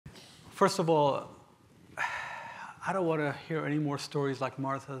first of all, I don't want to hear any more stories like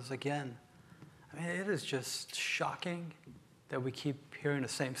Martha's again. I mean, it is just shocking that we keep hearing the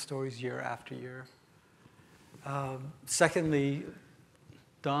same stories year after year. Secondly,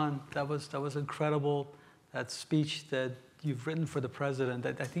 Don, that was incredible. That speech that you've written for the president,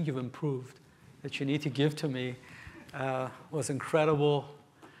 that I think you've improved, that you need to give to me, was incredible.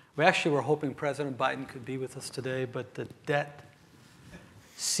 We actually were hoping President Biden could be with us today, but the debt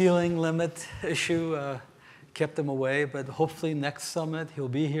ceiling limit issue kept him away. But hopefully next summit he'll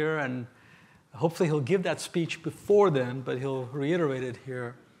be here, and hopefully he'll give that speech before then, but he'll reiterate it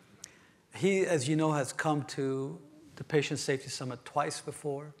here. He, as you know, has come to the Patient Safety Summit twice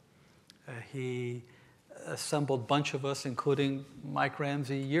before. He assembled a bunch of us, including Mike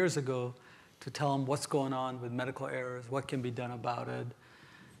Ramsey, years ago to tell him what's going on with medical errors, what can be done about it.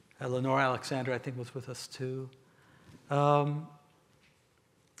 Lenore Alexander, I think, was with us too.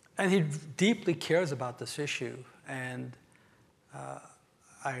 And he deeply cares about this issue. And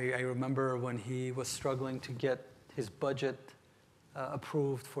I remember when he was struggling to get his budget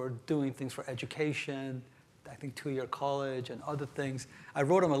approved for doing things for education, I think 2-year college and other things. I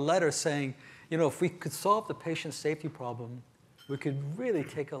wrote him a letter saying, you know, if we could solve the patient safety problem, we could really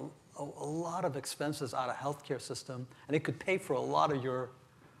take a lot of expenses out of healthcare system, and it could pay for a lot of your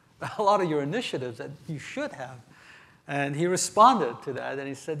initiatives that you should have. And he responded to that, and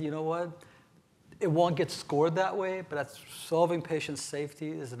he said, you know what? It won't get scored that way, but that's solving patient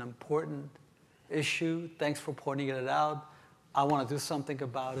safety is an important issue. Thanks for pointing it out. I want to do something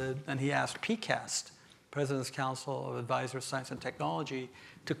about it. And he asked PCAST, President's Council of Advisors, Science and Technology,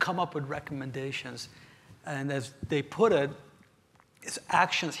 to come up with recommendations. And as they put it, it's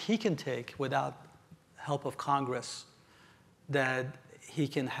actions he can take without help of Congress, that he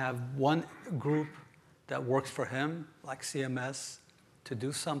can have one group that works for him, like CMS, to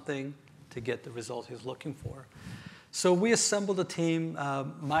do something to get the results he's looking for. So we assembled a team.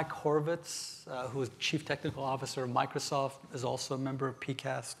 Mike Horvitz, who is Chief Technical Officer of Microsoft, is also a member of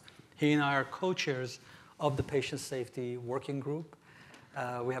PCAST. He and I are co-chairs of the Patient Safety Working Group.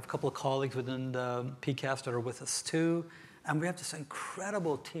 We have a couple of colleagues within the PCAST that are with us too. And we have this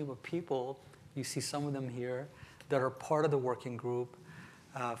incredible team of people, you see some of them here, that are part of the working group,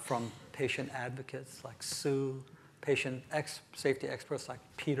 from patient advocates like Sue, patient safety experts like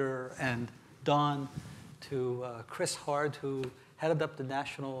Peter and Don, to Chris Hard, who headed up the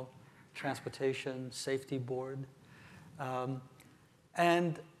National Transportation Safety Board.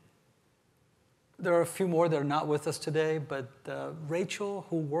 And there are a few more that are not with us today, but Rachel,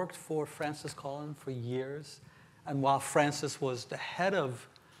 who worked for Francis Collin for years, and while Francis was the head of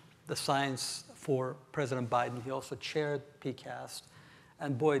the science for President Biden, he also chaired PCAST.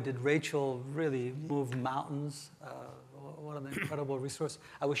 And boy, did Rachel really move mountains. What an incredible resource.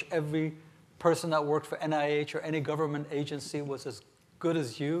 I wish every person that worked for NIH or any government agency was as good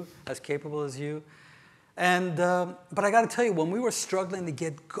as you, as capable as you. And, but I got to tell you, when we were struggling to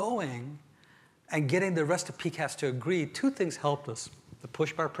get going and getting the rest of PCAST to agree, two things helped us. The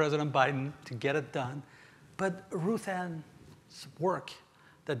push by President Biden to get it done, but Ruth Ann's work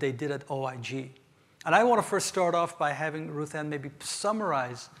that they did at OIG. And I want to first start off by having Ruth Ann maybe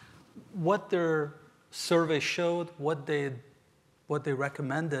summarize what their survey showed, what they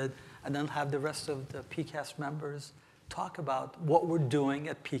recommended, and then have the rest of the PCAST members talk about what we're doing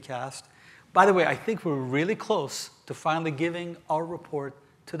at PCAST. By the way, I think we're really close to finally giving our report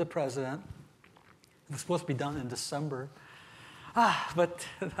to the president. It was supposed to be done in December, but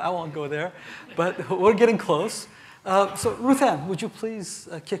I won't go there. But we're getting close. So Ruth Ann, would you please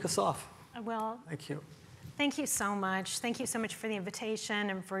kick us off? Well, thank you. Thank you so much. Thank you so much for the invitation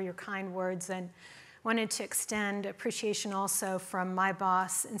and for your kind words. And wanted to extend appreciation also from my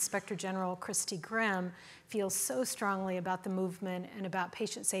boss, Inspector General Christy Grimm, feels so strongly about the movement and about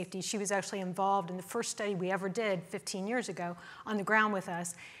patient safety. She was actually involved in the first study we ever did 15 years ago on the ground with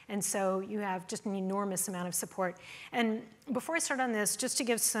us. And so you have just an enormous amount of support. And before I start on this, just to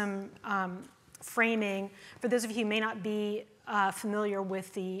give some framing, for those of you who may not be familiar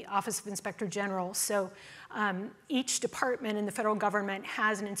with the Office of Inspector General. So each department in the federal government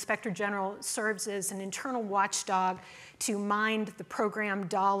has an Inspector General, serves as an internal watchdog to mind the program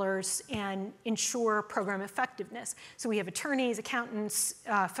dollars and ensure program effectiveness. So we have attorneys, accountants,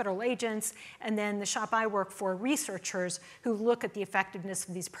 federal agents, and then the shop I work for, researchers who look at the effectiveness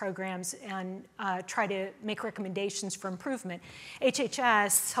of these programs and try to make recommendations for improvement.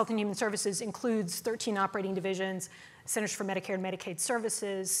 HHS, Health and Human Services, includes 13 operating divisions, Centers for Medicare and Medicaid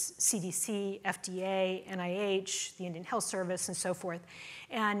Services, CDC, FDA, NIH, the Indian Health Service, and so forth,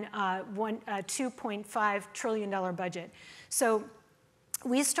 and $2.5 trillion budget. So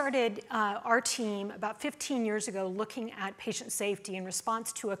we started our team about 15 years ago looking at patient safety in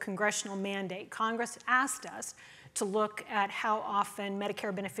response to a congressional mandate. Congress asked us to look at how often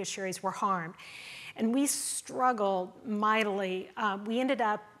Medicare beneficiaries were harmed. And we struggled mightily. We ended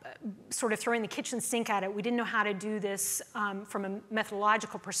up sort of throwing the kitchen sink at it. We didn't know how to do this from a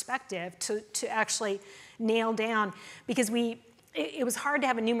methodological perspective to actually nail down, because it was hard to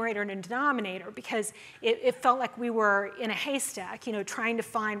have a numerator and a denominator, because it felt like we were in a haystack, trying to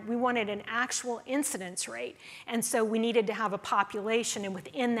find, we wanted an actual incidence rate. And so we needed to have a population, and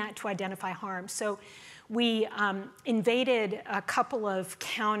within that to identify harm. So we invaded a couple of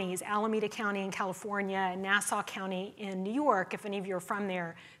counties, Alameda County in California and Nassau County in New York. If any of you are from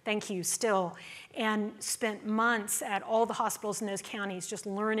there, thank you still. And spent months at all the hospitals in those counties just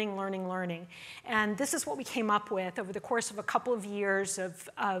learning. And this is what we came up with over the course of a couple of years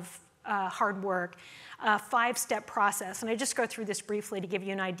of hard work, a 5-step process. And I just go through this briefly to give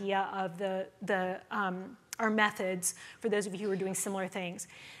you an idea of our methods for those of you who are doing similar things.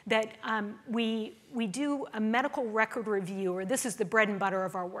 That we do a medical record review, or this is the bread and butter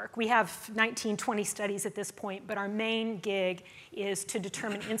of our work. We have 19, 20 studies at this point, but our main gig is to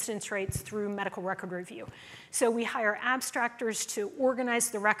determine incidence rates through medical record review. So we hire abstractors to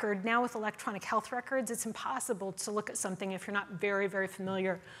organize the record. Now with electronic health records, it's impossible to look at something if you're not very, very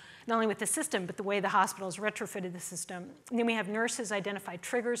familiar not only with the system, but the way the hospitals retrofitted the system. And then we have nurses identify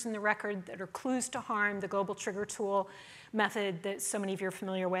triggers in the record that are clues to harm, the global trigger tool method that so many of you are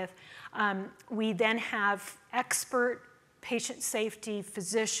familiar with. We then have expert patient safety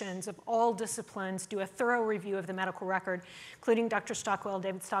physicians of all disciplines do a thorough review of the medical record, including Dr. Stockwell,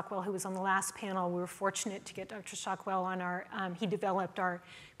 David Stockwell, who was on the last panel. We were fortunate to get Dr. Stockwell on our, he developed our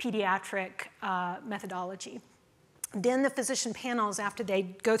pediatric methodology. Then the physician panels, after they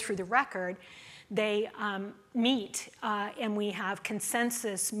go through the record, they meet and we have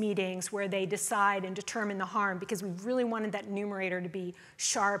consensus meetings where they decide and determine the harm, because we really wanted that numerator to be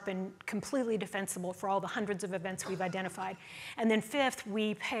sharp and completely defensible for all the hundreds of events we've identified. And then fifth,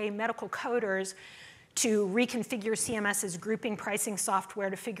 we pay medical coders to reconfigure CMS's grouping pricing software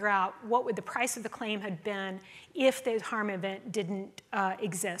to figure out what would the price of the claim had been if the harm event didn't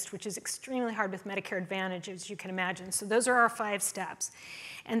exist, which is extremely hard with Medicare Advantage, as you can imagine. So those are our 5 steps.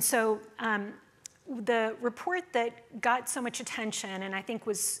 And so the report that got so much attention, and I think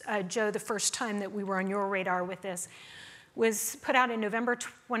was, Joe, the first time that we were on your radar with this, was put out in November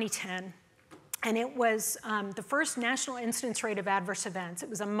 2010. And it was the first national incidence rate of adverse events. It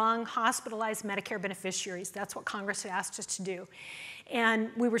was among hospitalized Medicare beneficiaries. That's what Congress had asked us to do. And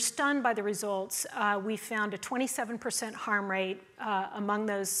we were stunned by the results. We found a 27% harm rate among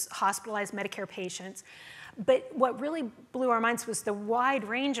those hospitalized Medicare patients. But what really blew our minds was the wide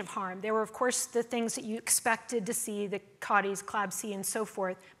range of harm. There were, of course, the things that you expected to see, the CAUTIs, CLABSI, and so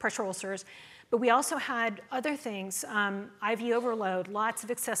forth, pressure ulcers. But we also had other things, IV overload, lots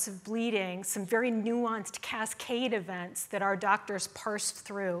of excessive bleeding, some very nuanced cascade events that our doctors parsed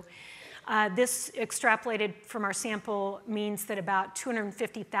through. This extrapolated from our sample means that about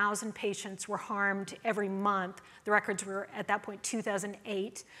 250,000 patients were harmed every month. The records were, at that point,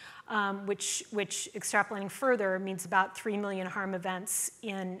 2008, which extrapolating further means about 3 million harm events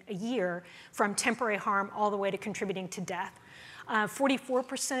in a year, from temporary harm all the way to contributing to death.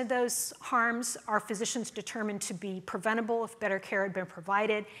 44% of those harms are physicians determined to be preventable if better care had been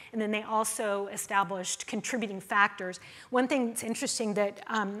provided, and then they also established contributing factors. One thing that's interesting that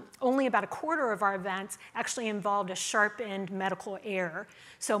only about a quarter of our events actually involved a sharp-end medical error,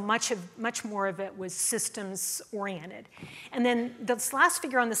 so much more of it was systems-oriented. And then this last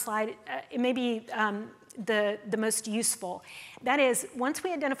figure on the slide, it may be the most useful. That is, once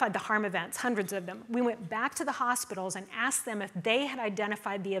we identified the harm events, hundreds of them, we went back to the hospitals and asked them if they had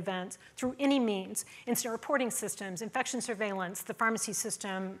identified the events through any means, incident reporting systems, infection surveillance, the pharmacy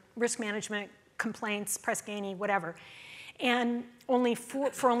system, risk management, complaints, Press Ganey, whatever. And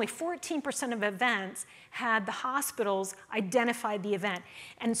for only 14% of events had the hospitals identified the event.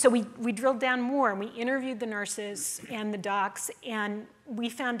 And so we drilled down more, and we interviewed the nurses and the docs, and we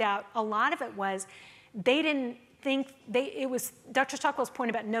found out a lot of it was they didn't think, it was Dr. Stockwell's point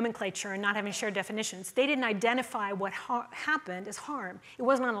about nomenclature and not having shared definitions. They didn't identify what happened as harm. It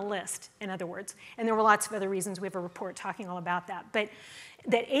wasn't on a list, in other words. And there were lots of other reasons. We have a report talking all about that. But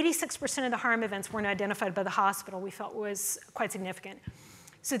that 86% of the harm events weren't identified by the hospital, we felt was quite significant.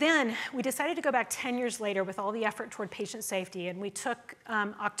 So then we decided to go back 10 years later with all the effort toward patient safety, and we took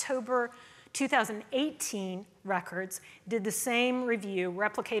October 2018 records, did the same review,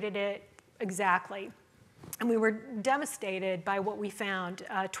 replicated it exactly, And we were devastated by what we found,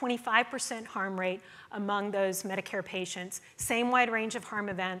 25% harm rate among those Medicare patients, same wide range of harm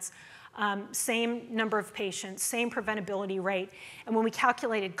events, same number of patients, same preventability rate. And when we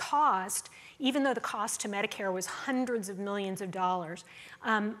calculated cost, even though the cost to Medicare was hundreds of millions of dollars,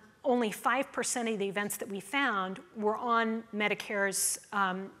 only 5% of the events that we found were on Medicare's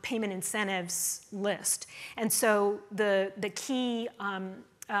payment incentives list. And so the key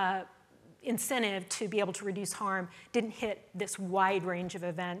incentive to be able to reduce harm didn't hit this wide range of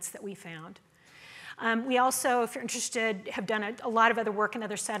events that we found. We also, if you're interested, have done a lot of other work in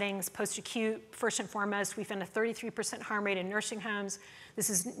other settings. Post-acute, first and foremost, we found a 33% harm rate in nursing homes.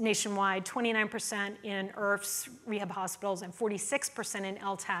 This is nationwide, 29% in IRFs, rehab hospitals, and 46% in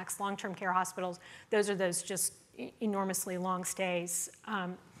LTACs, long-term care hospitals. Those are those just enormously long stays.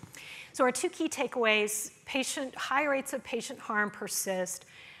 So our two key takeaways, high rates of patient harm persist,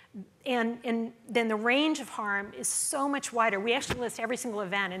 and then the range of harm is so much wider. We actually list every single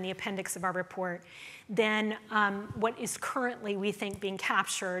event in the appendix of our report than what is currently, we think, being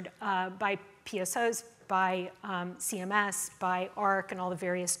captured by PSOs, by CMS, by ARC, and all the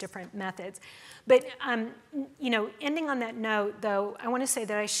various different methods. But ending on that note, though, I want to say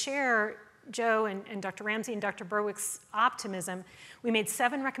that I share Joe and Dr. Ramsey and Dr. Berwick's optimism. We made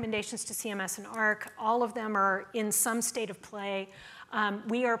 7 recommendations to CMS and ARC. All of them are in some state of play.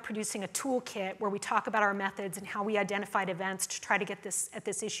 We are producing a toolkit where we talk about our methods and how we identified events to try to get at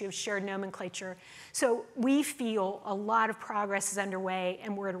this issue of shared nomenclature. So we feel a lot of progress is underway,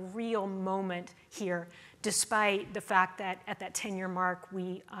 and we're at a real moment here, despite the fact that at that 10-year mark,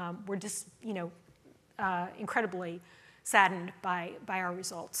 we're just incredibly saddened by our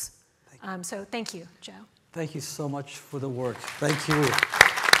results. So thank you, Joe. Thank you so much for the work. Thank you.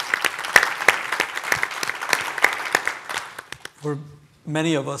 For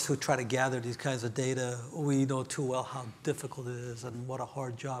many of us who try to gather these kinds of data, we know too well how difficult it is and what a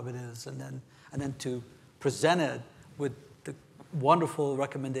hard job it is. And then to present it with the wonderful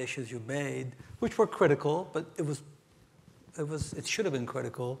recommendations you made, which were critical, but it should have been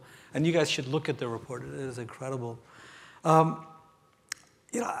critical. And you guys should look at the report. It is incredible.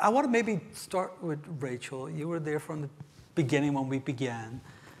 I want to maybe start with Rachel. You were there from the beginning when we began.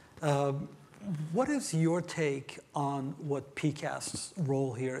 What is your take on what PCAST's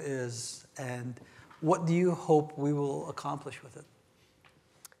role here is, and what do you hope we will accomplish with it?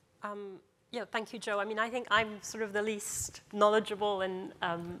 Yeah, thank you, Joe. I mean, I think I'm sort of the least knowledgeable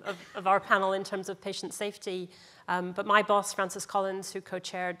of our panel in terms of patient safety. But my boss, Francis Collins, who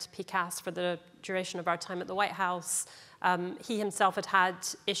co-chaired PCAST for the duration of our time at the White House, he himself had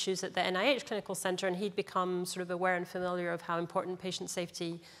issues at the NIH Clinical Center, and he'd become sort of aware and familiar of how important patient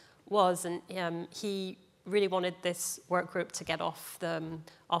safety was, and he really wanted this work group to get off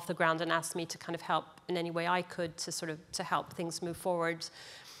the ground and asked me to kind of help in any way I could to help things move forward.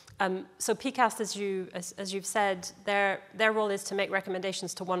 So PCAST, as you've said, their role is to make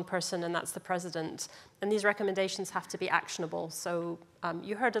recommendations to one person, and that's the president. And these recommendations have to be actionable. So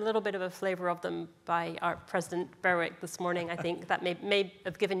you heard a little bit of a flavor of them by our President Berwick this morning. I think that may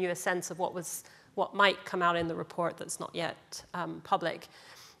have given you a sense of what might come out in the report that's not yet public.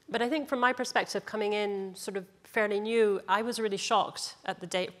 But I think from my perspective, coming in sort of fairly new, I was really shocked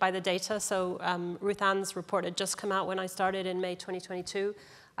by the data. So Ruth Ann's report had just come out when I started in May 2022.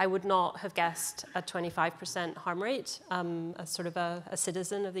 I would not have guessed a 25% harm rate as sort of a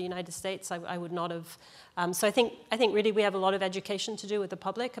citizen of the United States. I would not have. So I think really we have a lot of education to do with the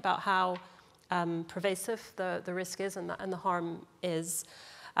public about how pervasive the risk is and the harm is.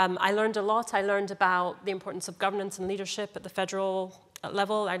 I learned a lot. I learned about the importance of governance and leadership at the federal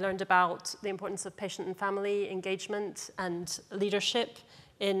level. I learned about the importance of patient and family engagement and leadership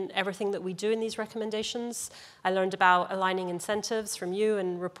in everything that we do in these recommendations. I learned about aligning incentives from you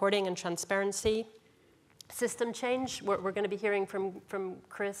and reporting and transparency. System change, we're going to be hearing from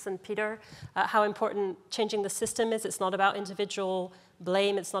Chris and Peter how important changing the system is. It's not about individual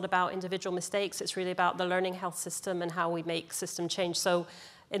blame. It's not about individual mistakes. It's really about the learning health system and how we make system change. So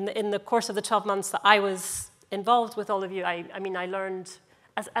in the course of the 12 months that I was involved with all of you, I mean, I learned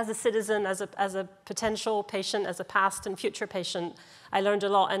as a citizen, as a potential patient, as a past and future patient, I learned a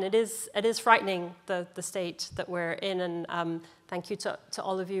lot, and it is frightening, the state that we're in, and thank you to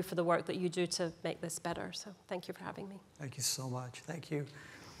all of you for the work that you do to make this better. So thank you for having me. Thank you so much. Thank you.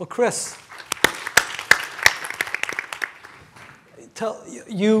 Well, Chris, tell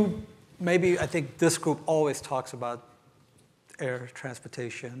you, maybe I think this group always talks about air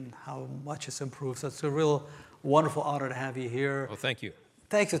transportation, how much it's improved. So it's a real wonderful honor to have you here. Well, thank you.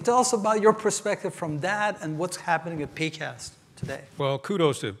 Thanks. Tell us about your perspective from that and what's happening at PCAST today? Well,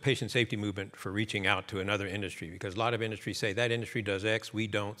 kudos to the patient safety movement for reaching out to another industry, because a lot of industries say that industry does X, we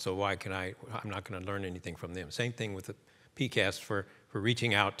don't, so why can I'm not going to learn anything from them. Same thing with the PCAST for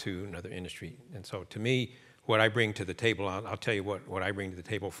reaching out to another industry. And so to me, what I bring to the table, I'll tell you what I bring to the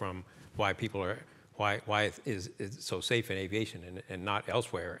table from why people are, why it is so safe in aviation and not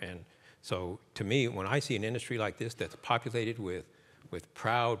elsewhere. And so to me, when I see an industry like this that's populated with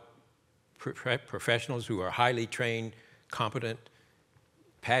proud professionals who are highly trained, competent,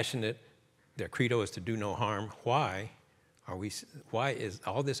 passionate, their credo is to do no harm, why is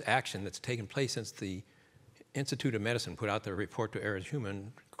all this action that's taken place since the Institute of Medicine put out their report to Err is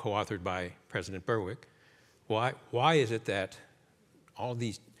Human, co-authored by President Berwick, why is it that all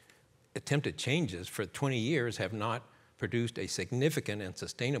these attempted changes for 20 years have not produced a significant and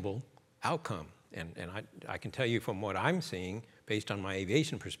sustainable outcome? And I can tell you from what I'm seeing, based on my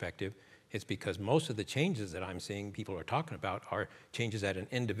aviation perspective, it's because most of the changes that I'm seeing people are talking about are changes at an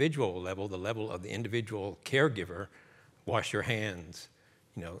individual level, the level of the individual caregiver, wash your hands,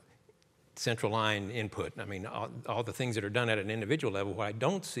 central line input. I mean, all the things that are done at an individual level. What I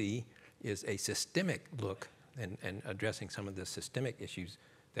don't see is a systemic look and addressing some of the systemic issues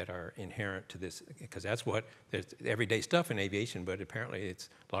that are inherent to this, because there's everyday stuff in aviation, but apparently it's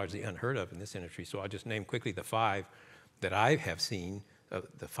largely unheard of in this industry. So I'll just name quickly the 5 that I have seen,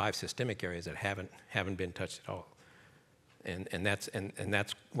 the 5 systemic areas that haven't been touched at all. And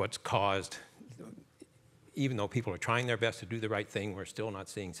that's what's caused, even though people are trying their best to do the right thing, we're still not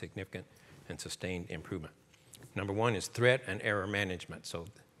seeing significant and sustained improvement. Number 1 is threat and error management. So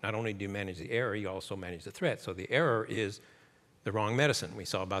not only do you manage the error, you also manage the threat. So the error is the wrong medicine. We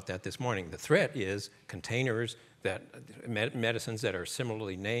saw about that this morning. The threat is containers medicines that are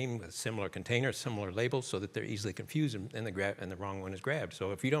similarly named with similar containers, similar labels, so that they're easily confused and the wrong one is grabbed.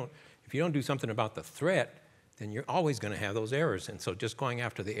 So if you don't do something about the threat, then you're always going to have those errors. And so just going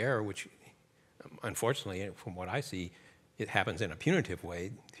after the error, which unfortunately, from what I see, it happens in a punitive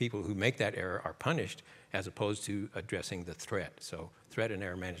way. People who make that error are punished as opposed to addressing the threat. So threat and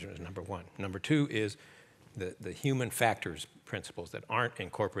error management is number 1. Number 2 is the human factors principles that aren't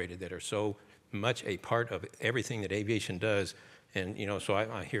incorporated, that are so much a part of everything that aviation does. And so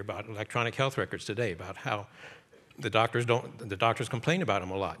I hear about electronic health records today, about how the doctors complain about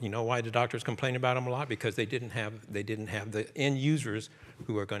them a lot. You know why the doctors complain about them a lot? Because they didn't have the end users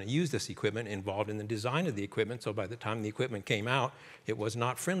who are going to use this equipment involved in the design of the equipment. So by the time the equipment came out, it was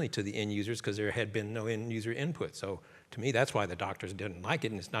not friendly to the end users because there had been no end user input. So to me, that's why the doctors didn't like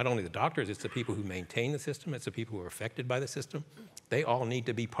it. And it's not only the doctors, it's the people who maintain the system, it's the people who are affected by the system. They all need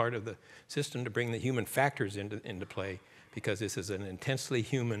to be part of the system to bring the human factors into play, because this is an intensely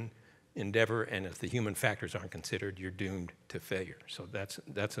human endeavor, and if the human factors aren't considered, you're doomed to failure. So that's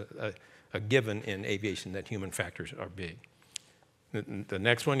a given in aviation, that human factors are big. The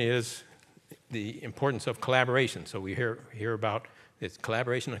next one is the importance of collaboration. So we hear about this.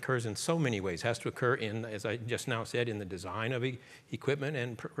 Collaboration occurs in so many ways. It has to occur in, as I just now said, in the design of equipment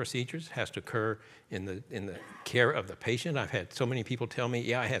and procedures. It has to occur in the care of the patient. I've had so many people tell me,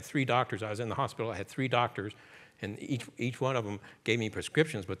 yeah, I had 3 doctors. I was in the hospital, I had 3 doctors, and each one of them gave me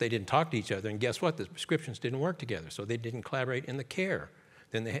prescriptions, but they didn't talk to each other. And guess what? The prescriptions didn't work together, so they didn't collaborate in the care.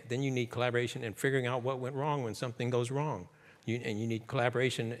 Then you need collaboration in figuring out what went wrong when something goes wrong. And you need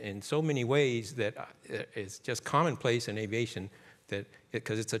collaboration in so many ways that it's just commonplace in aviation,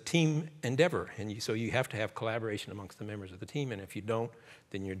 because it's a team endeavor. And so you have to have collaboration amongst the members of the team, and if you don't,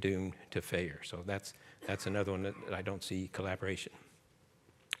 then you're doomed to failure. So that's another one that I don't see collaboration.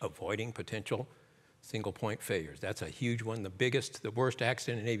 Avoiding potential single-point failures. That's a huge one. The worst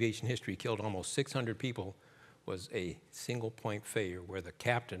accident in aviation history, killed almost 600 people, was a single-point failure where the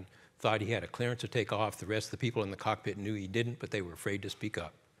captain thought he had a clearance to take off. The rest of the people in the cockpit knew he didn't, but they were afraid to speak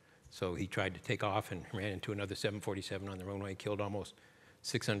up. So he tried to take off and ran into another 747 on the runway, killed almost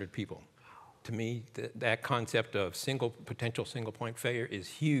 600 people. To me, that concept of potential single-point failure is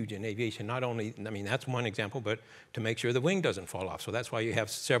huge in aviation. Not only, that's one example, but to make sure the wing doesn't fall off. So that's why you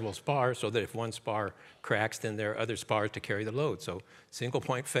have several spars, so that if one spar cracks, then there are other spars to carry the load. So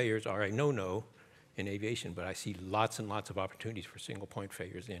single-point failures are a no-no in aviation, but I see lots and lots of opportunities for single-point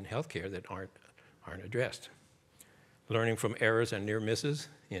failures in healthcare that aren't addressed. Learning from errors and near misses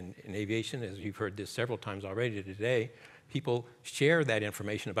in aviation, as you've heard this several times already today. People share that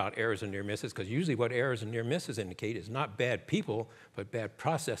information about errors and near misses, because usually what errors and near misses indicate is not bad people, but bad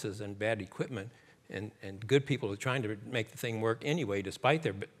processes and bad equipment, and good people are trying to make the thing work anyway, despite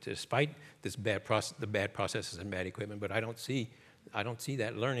the bad processes and bad equipment. But I don't see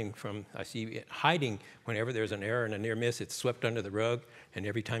that learning from. I see it hiding. Whenever there's an error and a near miss, it's swept under the rug, and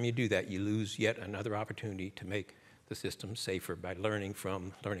every time you do that, you lose yet another opportunity to make the system safer by learning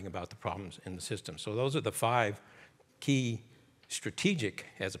about the problems in the system. So those are the 5 key strategic,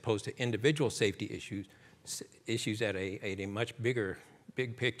 as opposed to individual safety issues at a much bigger,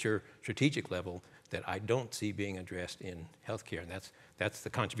 big picture strategic level that I don't see being addressed in healthcare. And that's the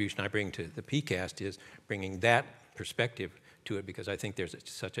contribution I bring to the PCAST, is bringing that perspective to it, because I think there's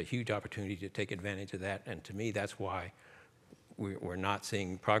such a huge opportunity to take advantage of that. And to me, that's why we're not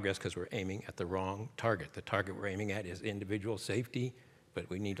seeing progress, because we're aiming at the wrong target. The target we're aiming at is individual safety, but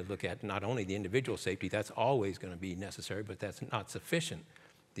we need to look at not only the individual safety, that's always going to be necessary, but that's not sufficient.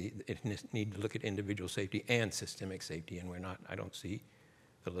 It need to look at individual safety and systemic safety, and I don't see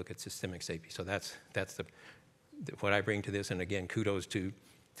the look at systemic safety. So that's what I bring to this. And again, kudos to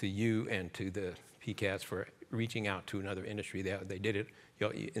you and to the PCAST for reaching out to another industry. They did it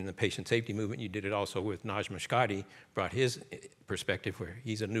in the patient safety movement. You did it also with Najm Shkadi, brought his perspective, where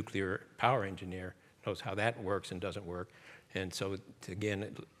he's a nuclear power engineer, knows how that works and doesn't work. And so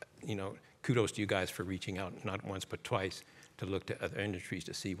again, kudos to you guys for reaching out not once but twice to look to other industries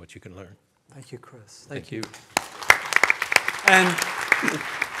to see what you can learn. Thank you, Chris. Thank you. And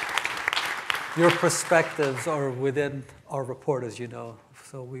your perspectives are within our report, as you know,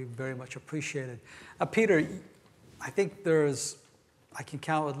 so we very much appreciate it. Peter, I think I can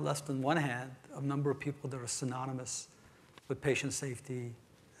count with less than one hand a number of people that are synonymous with patient safety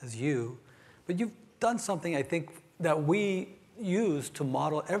as you, but you've done something, I think, that we use to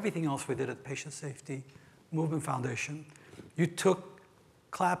model everything else we did at the Patient Safety Movement Foundation. You took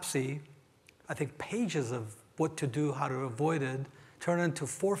CLABSI, I think pages of what to do, how to avoid it, turned it into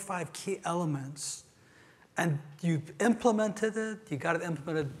 4 or 5 key elements, and you implemented it, you got it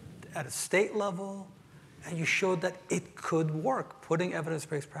implemented at a state level, and you showed that it could work. Putting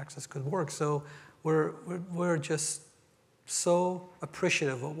evidence-based practice could work. So we're just so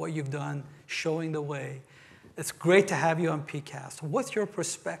appreciative of what you've done, showing the way. It's great to have you on PCAST. What's your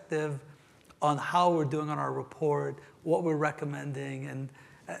perspective on how we're doing on our report, what we're recommending, and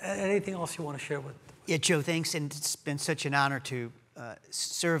anything else you want to share with? Yeah, Joe, thanks, and it's been such an honor to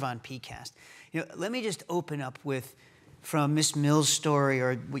serve on PCAST. Let me just open up from Ms. Mills' story,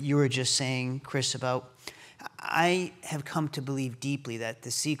 or what you were just saying, Chris, about I have come to believe deeply that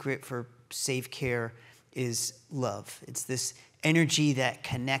the secret for safe care is love. It's this energy that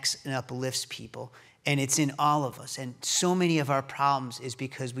connects and uplifts people, and it's in all of us. And so many of our problems is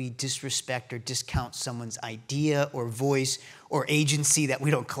because we disrespect or discount someone's idea or voice or agency, that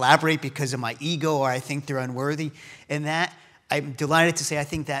we don't collaborate because of my ego or I think they're unworthy. And that, I'm delighted to say, I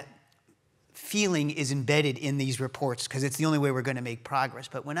think that feeling is embedded in these reports, because it's the only way we're going to make progress.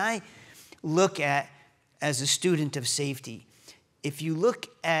 But when I look at, as a student of safety, if you look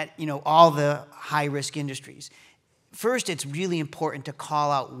at all the high-risk industries, first, it's really important to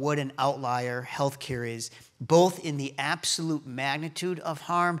call out what an outlier healthcare is, both in the absolute magnitude of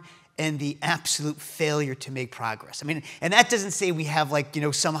harm and the absolute failure to make progress. I mean, and that doesn't say we have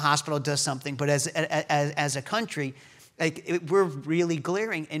some hospital does something, but as a country, we're really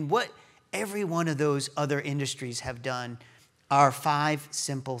glaring. And what every one of those other industries have done are 5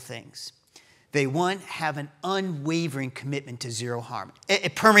 simple things. They, 1, have an unwavering commitment to zero harm.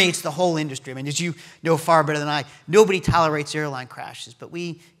 It permeates the whole industry. I mean, as you know far better than I, nobody tolerates airline crashes, but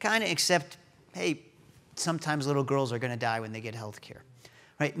we kind of accept, hey, sometimes little girls are going to die when they get health care.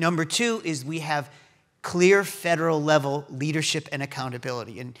 Right? Number 2 is we have clear federal level leadership and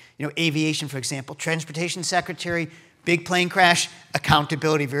accountability. And aviation, for example, transportation secretary, big plane crash,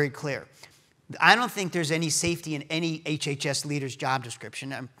 accountability very clear. I don't think there's any safety in any HHS leader's job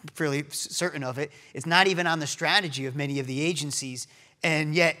description. I'm fairly certain of it. It's not even on the strategy of many of the agencies,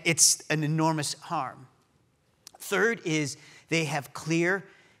 and yet it's an enormous harm. Third is they have clear,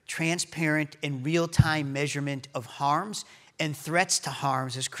 transparent, and real-time measurement of harms and threats to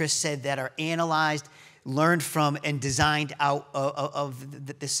harms, as Chris said, that are analyzed, learned from, and designed out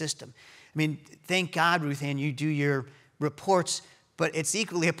of the system. I mean, thank God, Ruth Ann, you do your reports, but it's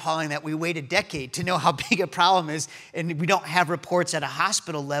equally appalling that we wait a decade to know how big a problem is, and we don't have reports at a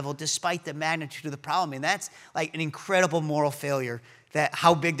hospital level despite the magnitude of the problem. And that's like an incredible moral failure, that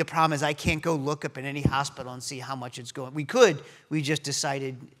how big the problem is. I can't go look up in any hospital and see how much it's going. We could, we just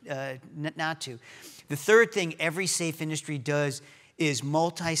decided not to. The third thing every safe industry does is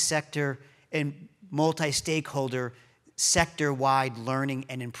multi-sector and multi-stakeholder sector-wide learning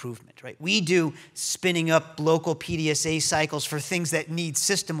and improvement, right? We do spinning up local PDSA cycles for things that need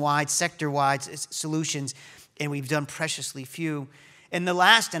system-wide, sector-wide solutions, and we've done preciously few. And the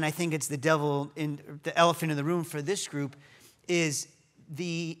last, and I think it's the elephant in the room for this group, is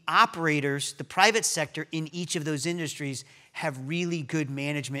the operators, the private sector in each of those industries have really good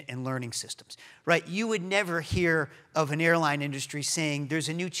management and learning systems, right? You would never hear of an airline industry saying there's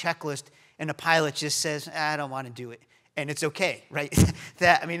a new checklist and a pilot just says, I don't want to do it. And it's okay, right?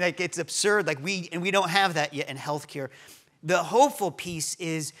 It's absurd. We don't have that yet in healthcare. The hopeful piece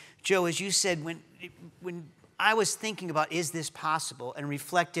is, Joe, as you said, when I was thinking about is this possible and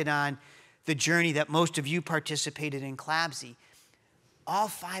reflected on the journey that most of you participated in CLABSI, all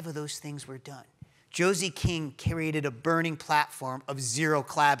 5 of those things were done. Josie King created a burning platform of zero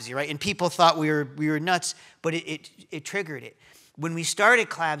CLABSI, right? And people thought we were nuts, but it triggered it. When we started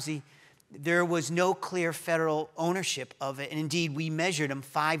CLABSI, there was no clear federal ownership of it. And indeed, we measured them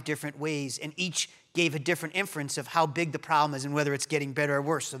 5 different ways, and each gave a different inference of how big the problem is and whether it's getting better or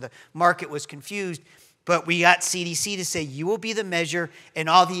worse. So the market was confused, but we got CDC to say, you will be the measure, and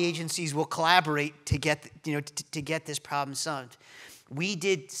all the agencies will collaborate to get, to get this problem solved. We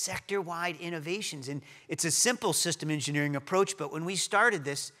did sector-wide innovations, and it's a simple system engineering approach, but when we started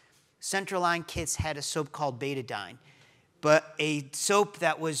this, Central Line kits had a soap called Betadine. But a soap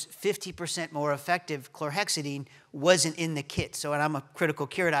that was 50% more effective, chlorhexidine, wasn't in the kit. So, and I'm a critical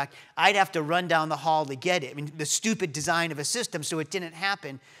care doc, I'd have to run down the hall to get it. I mean, the stupid design of a system, so it didn't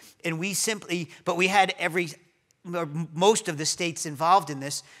happen. And we had most of the states involved in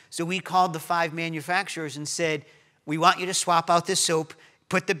this. So we called the 5 manufacturers and said, we want you to swap out this soap,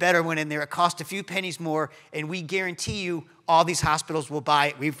 put the better one in there. It costs a few pennies more, and we guarantee you all these hospitals will buy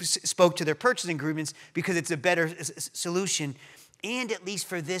it. We've spoke to their purchasing agreements because it's a better solution. And at least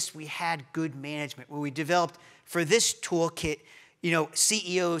for this, we had good management where we developed for this toolkit,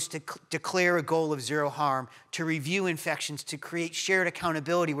 CEOs to declare a goal of zero harm, to review infections, to create shared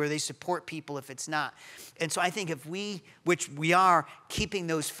accountability where they support people if it's not. And so I think if which we are, keeping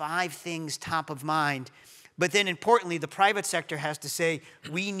those 5 things top of mind. But then importantly, the private sector has to say,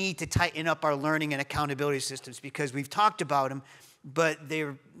 we need to tighten up our learning and accountability systems because we've talked about them, but they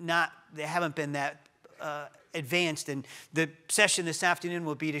haven't been that advanced. And the session this afternoon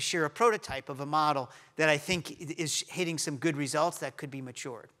will be to share a prototype of a model that I think is hitting some good results that could be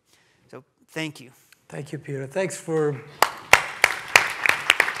matured. So thank you. Thank you, Peter. Thanks for...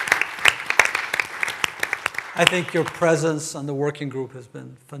 I think your presence on the working group has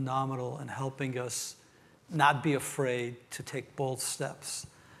been phenomenal in helping us not be afraid to take bold steps.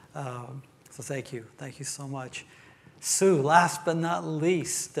 So thank you. Thank you so much. Sue, last but not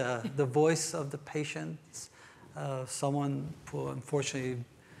least, the voice of the patients, someone who unfortunately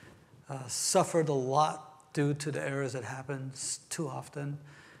suffered a lot due to the errors that happens too often.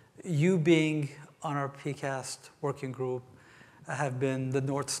 You being on our PCAST working group have been the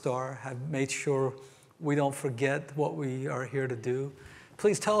North Star, have made sure we don't forget what we are here to do.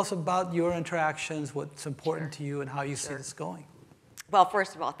 Please tell us about your interactions, what's important to you, and how you see this going. Well,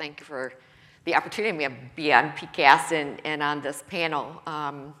 first of all, thank you for the opportunity to be on PCAST and on this panel.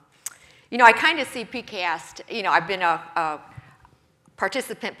 I kind of see PCAST, I've been a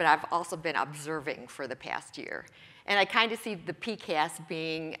participant, but I've also been observing for the past year. And I kind of see the PCAST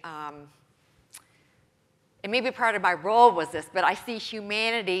being, and maybe part of my role was this, but I see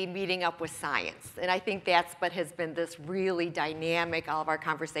humanity meeting up with science. And I think that's what has been this really dynamic, all of our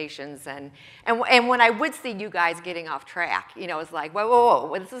conversations. And when I would see you guys getting off track, it's like,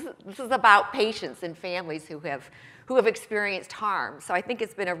 whoa, this is about patients and families who have experienced harm. So I think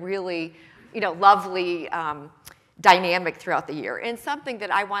it's been a really, lovely dynamic throughout the year. And something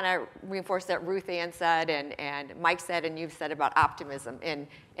that I want to reinforce that Ruth Ann said and Mike said and you've said about optimism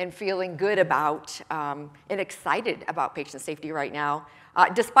and feeling good about and excited about patient safety right now,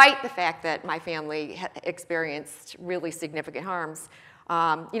 despite the fact that my family experienced really significant harms.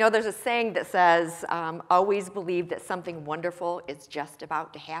 There's a saying that says, always believe that something wonderful is just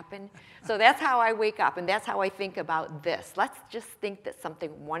about to happen. So that's how I wake up, and that's how I think about this. Let's just think that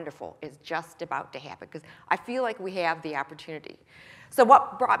something wonderful is just about to happen, because I feel like we have the opportunity. So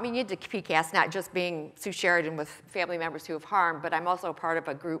what brought me into PCAST, not just being Sue Sheridan with family members who have harmed, but I'm also a part of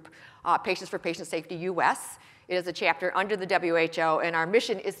a group, Patients for Patient Safety US. It is a chapter under the WHO, and our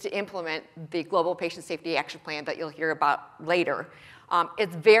mission is to implement the Global Patient Safety Action Plan that you'll hear about later.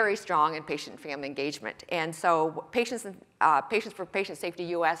 It's very strong in patient and family engagement. And so Patients for Patient Safety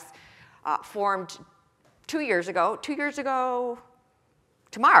US formed 2 years ago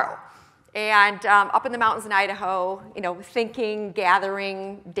tomorrow. And up in the mountains in Idaho, thinking,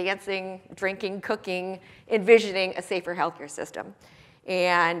 gathering, dancing, drinking, cooking, envisioning a safer healthcare system.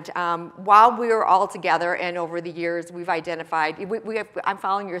 And while we were all together and over the years, we've identified, I'm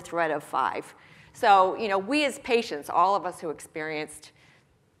following your thread of 5. So, we as patients, all of us who experienced,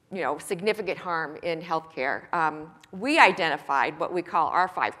 significant harm in healthcare, we identified what we call our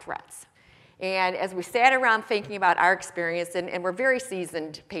 5 threats. And as we sat around thinking about our experience, and we're very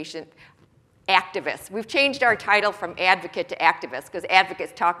seasoned patient activists. We've changed our title from advocate to activist because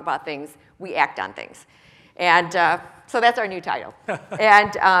advocates talk about things, we act on things. And so that's our new title.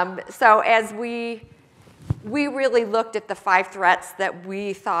 And so as we really looked at the 5 threats that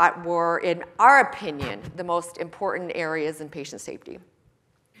we thought were, in our opinion, the most important areas in patient safety.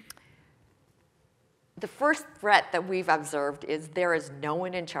 The first threat that we've observed is there is no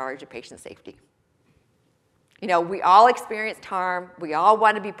one in charge of patient safety. You know, we all experienced harm. We all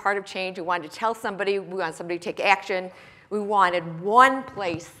wanted to be part of change. We wanted to tell somebody. We wanted somebody to take action. We wanted one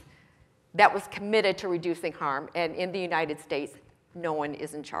place that was committed to reducing harm. And in the United States, no one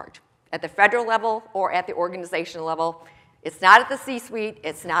is in charge. At the federal level or at the organizational level, it's not at the C-suite.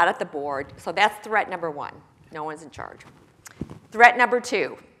 It's not at the board. So that's threat number 1. No one's in charge. Threat number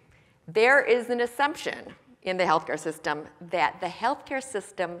 2. There is an assumption in the healthcare system that the healthcare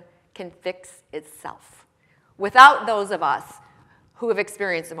system can fix itself without those of us who have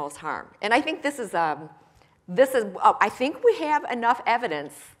experienced the most harm. And I think I think we have enough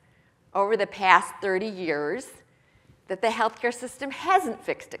evidence over the past 30 years that the healthcare system hasn't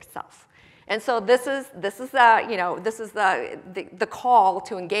fixed itself. And so this is the call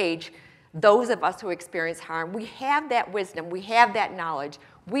to engage those of us who experience harm. We have that wisdom. We have that knowledge.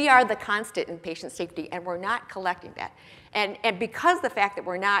 We are the constant in patient safety, and we're not collecting that. And because of the fact that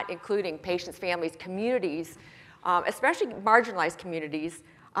we're not including patients, families, communities, especially marginalized communities,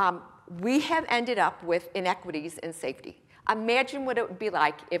 we have ended up with inequities in safety. Imagine what it would be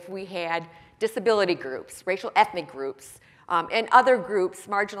like if we had disability groups, racial ethnic groups, and other groups,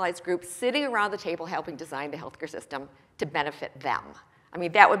 marginalized groups, sitting around the table helping design the healthcare system to benefit them. I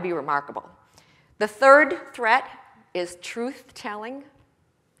mean, that would be remarkable. The third threat is truth-telling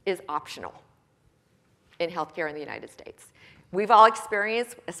is optional in healthcare in the United States. We've all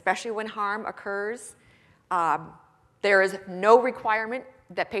experienced, especially when harm occurs, there is no requirement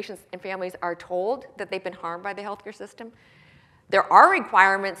that patients and families are told that they've been harmed by the healthcare system. There are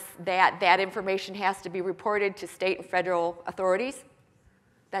requirements that that information has to be reported to state and federal authorities.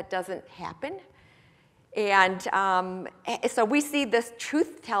 That doesn't happen. And so we see this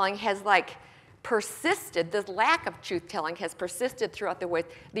truth-telling has persisted, this lack of truth-telling has persisted throughout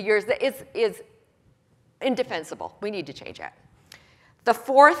the years that is indefensible. We need to change that. The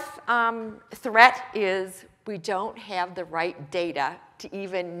fourth threat is we don't have the right data to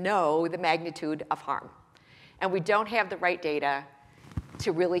even know the magnitude of harm. And we don't have the right data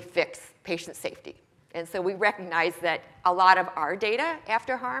to really fix patient safety. And so we recognize that a lot of our data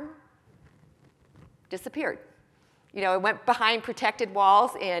after harm disappeared. You know, it went behind protected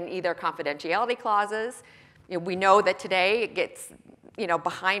walls in either confidentiality clauses. You know, we know that today it gets,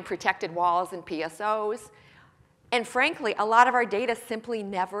 behind protected walls in PSOs. And frankly, a lot of our data simply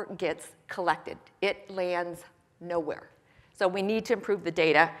never gets collected. It lands nowhere. So we need to improve the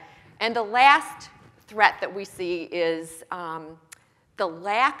data. And the last threat that we see is the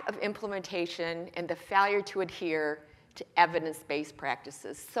lack of implementation and the failure to adhere to evidence-based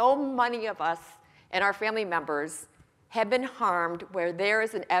practices. So many of us and our family members have been harmed where there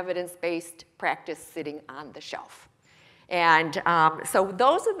is an evidence-based practice sitting on the shelf. And so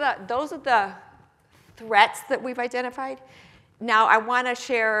those are the threats that we've identified. Now I want to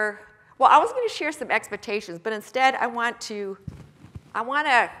share, I was going to share some expectations, but instead I want to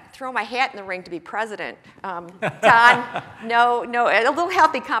throw my hat in the ring to be president. Don, no, a little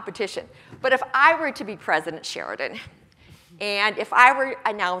healthy competition. But if I were to be President Sheridan, and if I were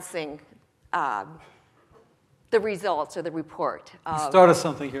announcing the results or the report. Started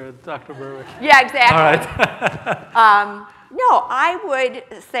something here, Dr. Berwick. Yeah, exactly. All right. No, I would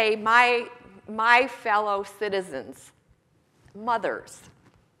say my fellow citizens, mothers,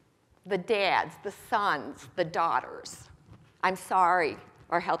 the dads, the sons, the daughters, I'm sorry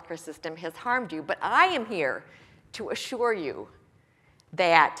our healthcare system has harmed you, but I am here to assure you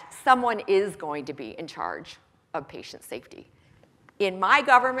that someone is going to be in charge of patient safety. In my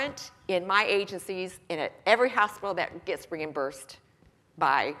government, in my agencies, and at every hospital that gets reimbursed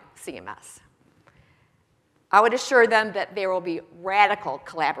by CMS. I would assure them that there will be radical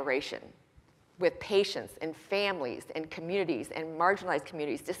collaboration with patients and families and communities and marginalized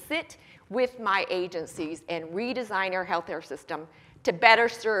communities to sit with my agencies and redesign our healthcare system to better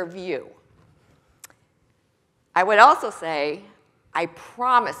serve you. I would also say, I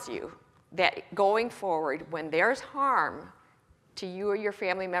promise you that going forward, when there's harm to you or your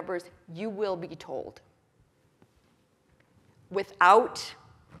family members, you will be told. Without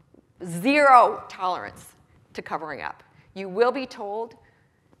zero tolerance to covering up. You will be told.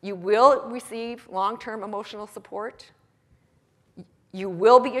 You will receive long-term emotional support. You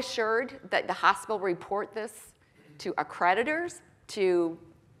will be assured that the hospital will report this to accreditors, to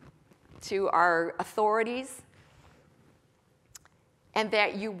our authorities, and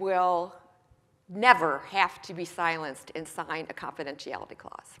that you will never have to be silenced and sign a confidentiality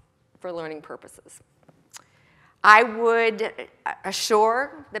clause for learning purposes. I would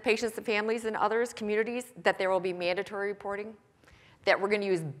assure the patients and families and others, communities, that there will be mandatory reporting, that we're going to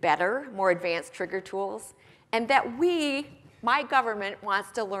use better, more advanced trigger tools, and that my government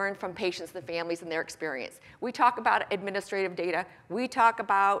wants to learn from patients and families and their experience. We talk about administrative data. We talk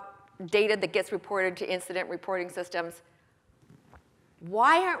about data that gets reported to incident reporting systems.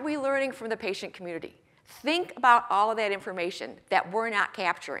 Why aren't we learning from the patient community? Think about all of that information that we're not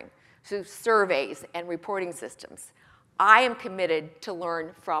capturing through surveys and reporting systems. I am committed to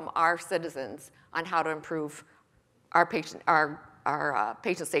learn from our citizens on how to improve our patient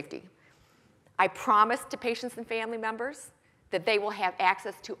safety. I promise to patients and family members that they will have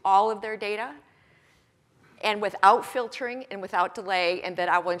access to all of their data and without filtering and without delay, and that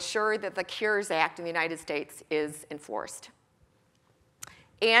I will ensure that the Cures Act in the United States is enforced.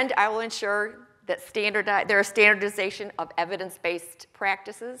 And I will ensure that there is standardization of evidence-based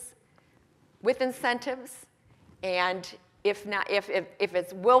practices with incentives, and if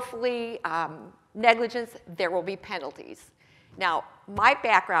it's willfully negligence, there will be penalties. Now, my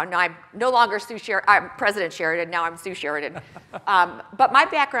background, now I'm no longer I'm President Sheridan, now I'm Sue Sheridan. But my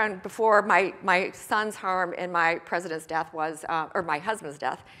background before my son's harm and my president's death was, or my husband's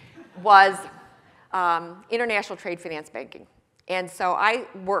death, was international trade finance banking. And so I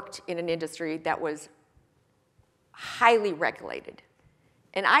worked in an industry that was highly regulated.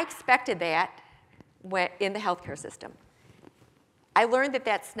 And I expected that in the healthcare system. I learned that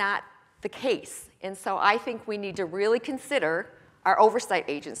that's not the case. And so I think we need to really consider our oversight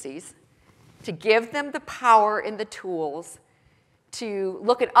agencies, to give them the power and the tools to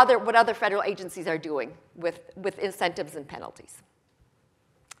look at what other federal agencies are doing with incentives and penalties.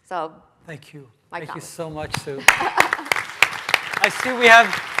 So thank you. Thank you so much, Sue. I see we have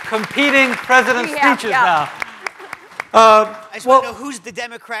competing president speeches now. I just want to know who's the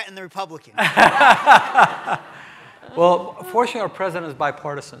Democrat and the Republican. Well, fortunately, our president is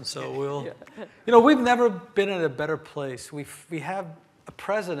bipartisan, so we've never been in a better place. We have a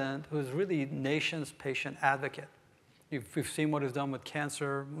president who is really nation's patient advocate. We've seen what he's done with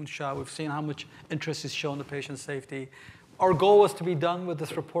cancer, moonshot. We've seen how much interest he's shown to patient safety. Our goal was to be done with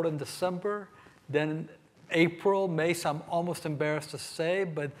this report in December, then in April, May, so I'm almost embarrassed to say,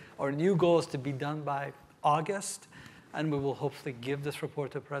 but our new goal is to be done by August. And we will hopefully give this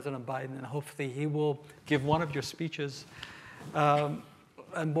report to President Biden, and hopefully he will give one of your speeches, and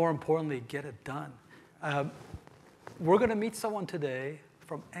more importantly, get it done. We're going to meet someone today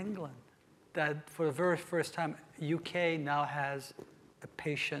from England that for the very first time, UK now has a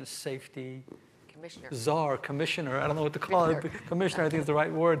patient safety commissioner, I don't know what to call it, commissioner I think is the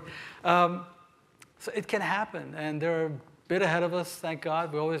right word. So it can happen, and they're a bit ahead of us, thank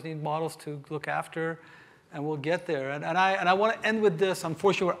God. We always need models to look after. And we'll get there. And I want to end with this.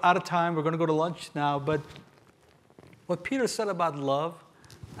 Unfortunately, we're out of time. We're going to go to lunch now. But what Peter said about love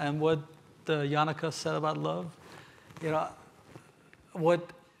and what Yannicka said about love, what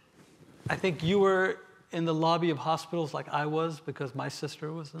I think you were in the lobby of hospitals like I was, because my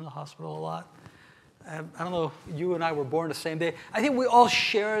sister was in the hospital a lot. I don't know, you and I were born the same day. I think we all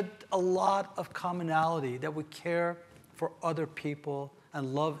shared a lot of commonality, that we care for other people.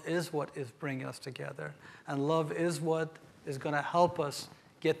 And love is what is bringing us together. And love is what is going to help us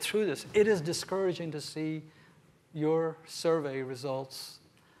get through this. It is discouraging to see your survey results.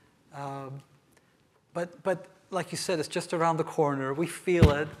 But like you said, it's just around the corner. We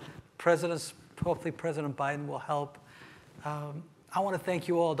feel it. Hopefully President Biden will help. I want to thank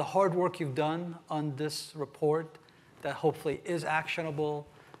you all. The hard work you've done on this report that hopefully is actionable,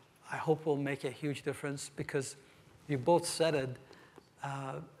 I hope will make a huge difference, because you both said it.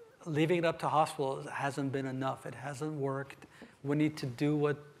 Leaving it up to hospitals hasn't been enough. It hasn't worked. We need to do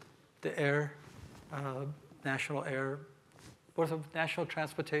what the National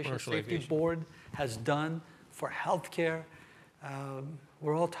Transportation Safety Board has done for healthcare.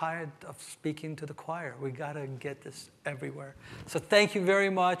 We're all tired of speaking to the choir. We got to get this everywhere. So thank you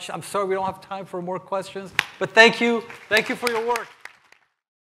very much. I'm sorry we don't have time for more questions, but thank you. Thank you for your work.